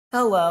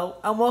Hello,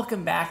 and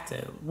welcome back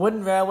to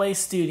Wooden Railway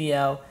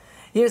Studio.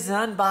 Here's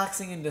an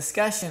unboxing and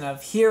discussion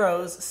of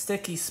Hiro's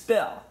Sticky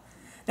Spill.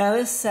 Now,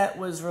 this set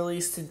was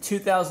released in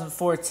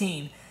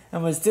 2014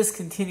 and was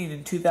discontinued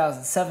in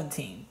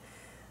 2017.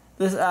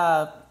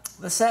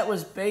 The set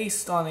was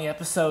based on the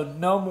episode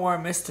No More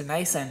Mr.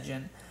 Nice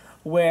Engine,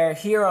 where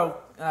Hiro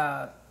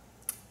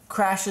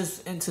crashes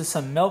into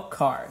some milk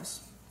cars.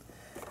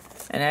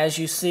 And as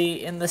you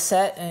see in the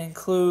set, it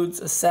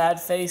includes a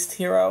sad-faced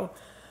Hiro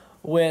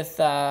with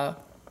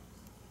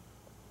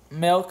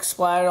milk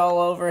splattered all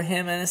over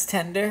him and his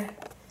tender,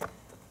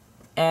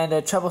 and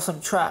a troublesome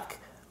truck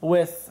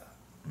with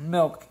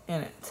milk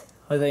in it,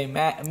 with a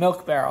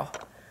milk barrel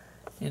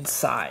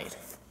inside.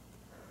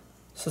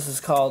 So this is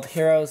called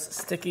Hiro's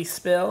Sticky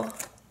Spill.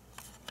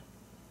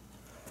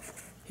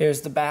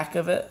 Here's the back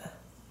of it.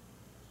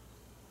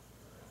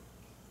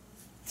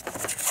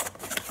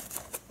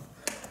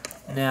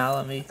 Now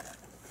let me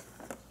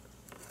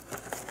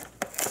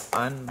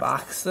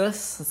unbox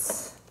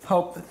this.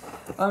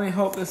 Let me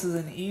hope this is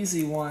an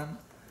easy one.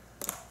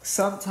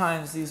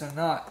 Sometimes these are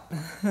not.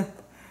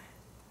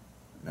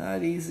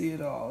 Not easy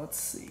at all. Let's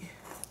see.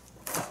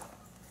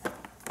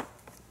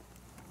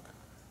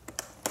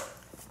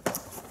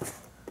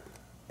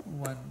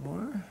 One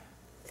more.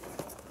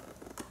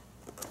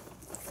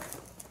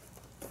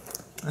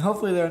 And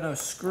hopefully there are no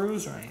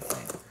screws or anything.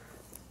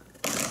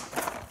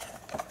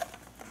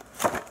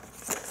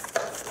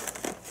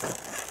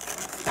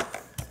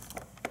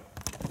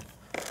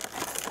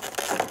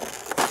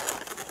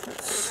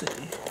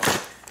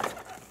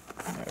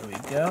 There we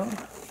go.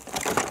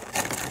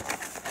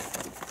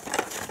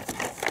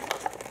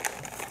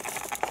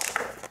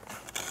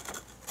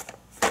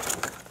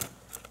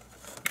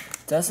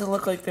 Doesn't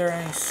look like there are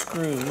any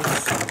screws.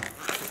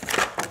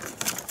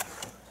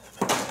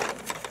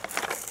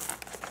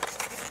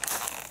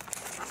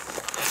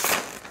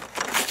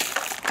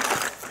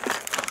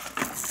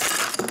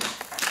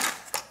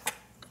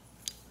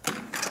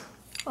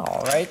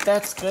 All right,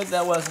 that's good.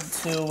 That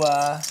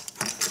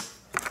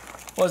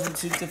wasn't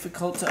too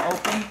difficult to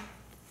open.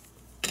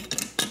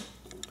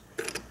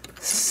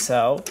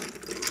 So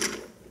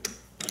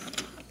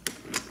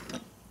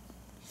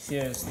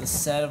here's the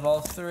set of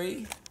all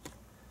three.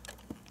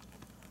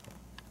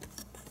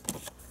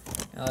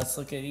 Now let's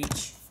look at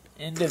each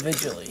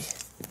individually.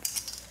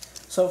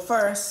 So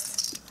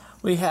first,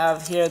 we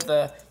have here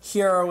the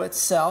Hiro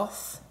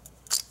itself.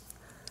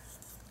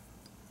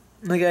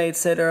 Like I had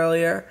said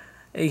earlier,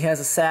 he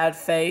has a sad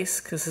face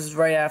because this is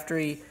right after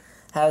he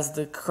has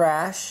the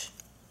crash.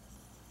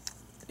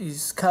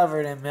 He's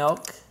covered in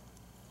milk.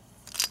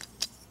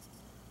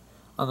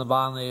 On the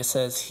bottom it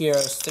says Hiro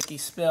Sticky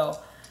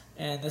Spill,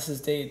 and this is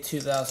dated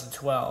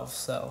 2012,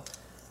 so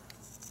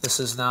this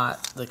is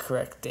not the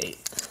correct date.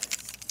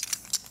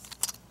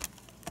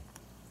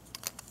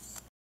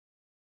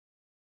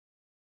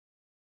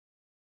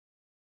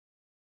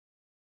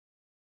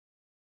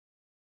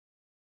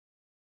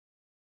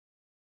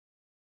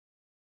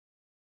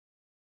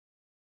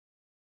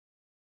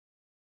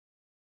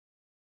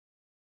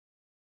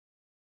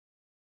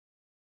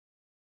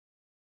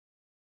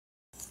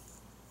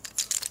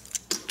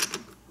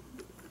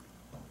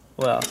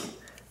 Well,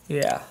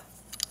 yeah.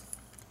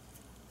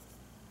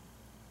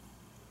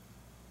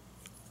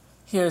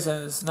 Here's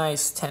a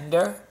nice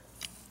tender,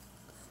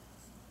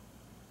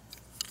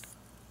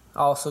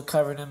 also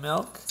covered in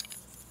milk.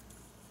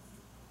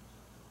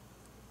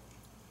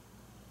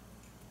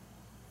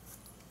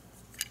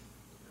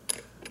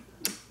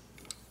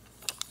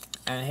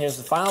 And here's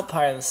the final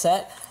part of the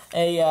set.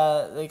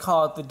 They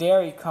call it the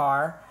dairy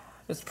car.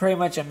 It's pretty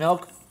much a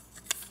milk.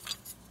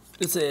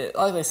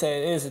 Like they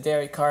say, it is a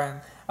dairy car,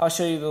 and I'll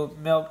show you the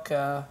milk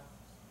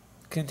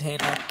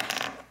container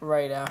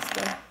right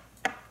after.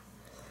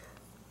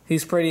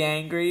 He's pretty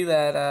angry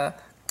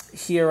that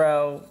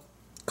Hiro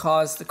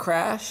caused the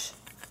crash.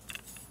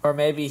 Or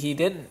maybe he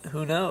didn't.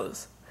 Who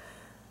knows?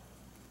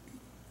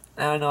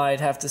 I don't know. I'd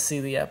have to see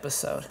the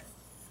episode.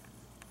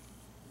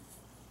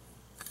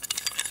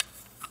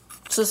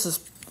 So this is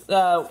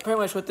pretty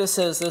much what this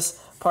is.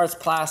 This part's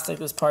plastic.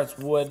 This part's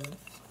wood.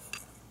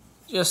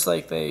 Just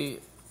like they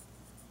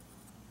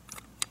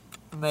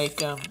make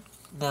them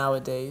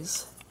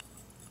nowadays.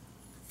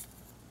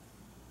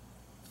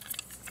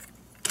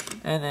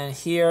 And then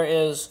here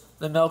is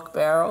the milk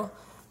barrel.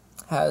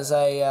 Has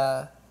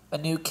a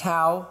new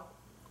cow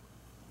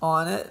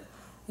on it.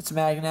 It's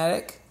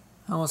magnetic.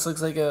 Almost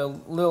looks like a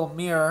little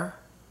mirror.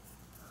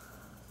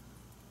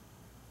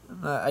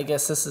 I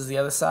guess this is the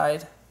other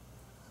side.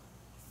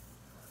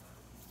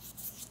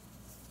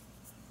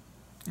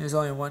 There's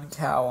only one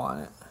cow on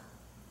it.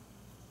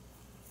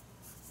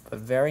 But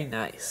very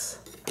nice.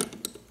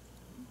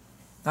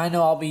 I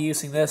know I'll be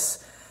using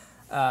this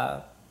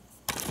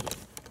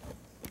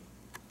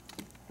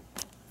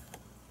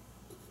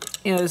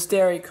this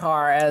dairy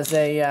car as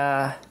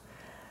a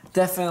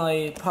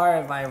definitely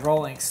part of my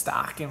rolling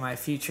stock in my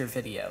future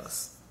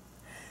videos.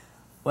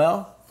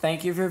 Well,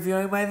 thank you for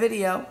viewing my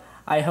video.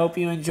 I hope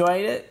you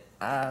enjoyed it.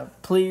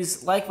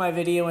 Please like my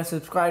video and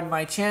subscribe to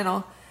my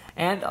channel.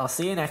 and I'll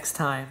see you next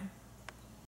time.